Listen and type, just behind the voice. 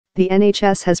the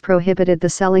NHS has prohibited the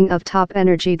selling of top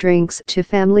energy drinks to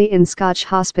family in Scotch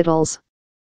hospitals.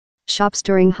 Shops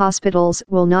during hospitals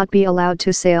will not be allowed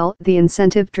to sell the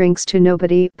incentive drinks to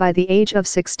nobody by the age of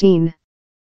 16.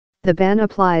 The ban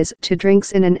applies to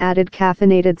drinks in an added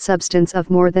caffeinated substance of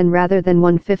more than rather than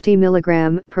 150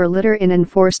 mg per liter in and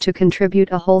forced to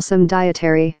contribute a wholesome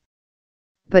dietary.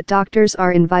 But doctors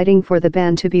are inviting for the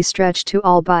ban to be stretched to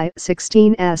all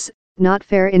By-16s, not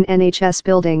fair in NHS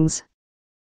buildings.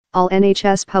 All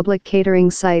NHS public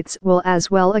catering sites will as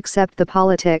well accept the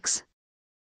politics.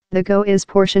 The Go is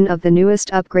portion of the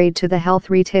newest upgrade to the health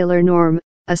retailer norm,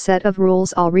 a set of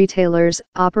rules all retailers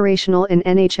operational in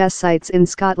NHS sites in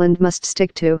Scotland must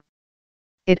stick to.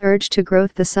 It urged to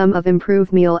growth the sum of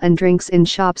improved meal and drinks in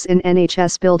shops in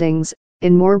NHS buildings,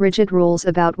 in more rigid rules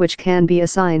about which can be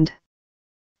assigned.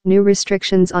 New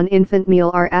restrictions on infant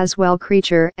meal are as well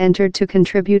creature entered to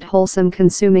contribute wholesome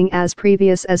consuming as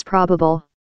previous as probable.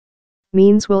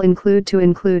 Means will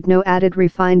include no added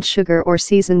refined sugar or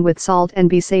season with salt and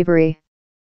be savoury.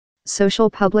 Social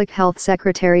Public Health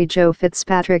Secretary Joe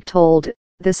Fitzpatrick told,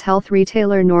 this health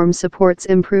retailer norm supports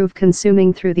improved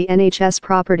consuming through the NHS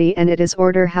property and it is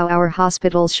order how our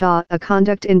hospitals shaw a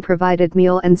conduct in provided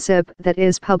meal and sip that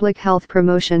is public health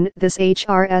promotion. This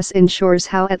HRS ensures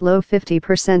how at low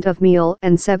 50% of meal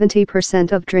and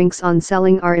 70% of drinks on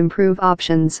selling are improve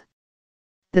options.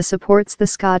 This supports the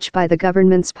Scotch by the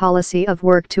government's policy of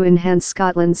work to enhance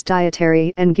Scotland's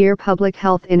dietary and gear public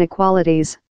health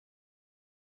inequalities.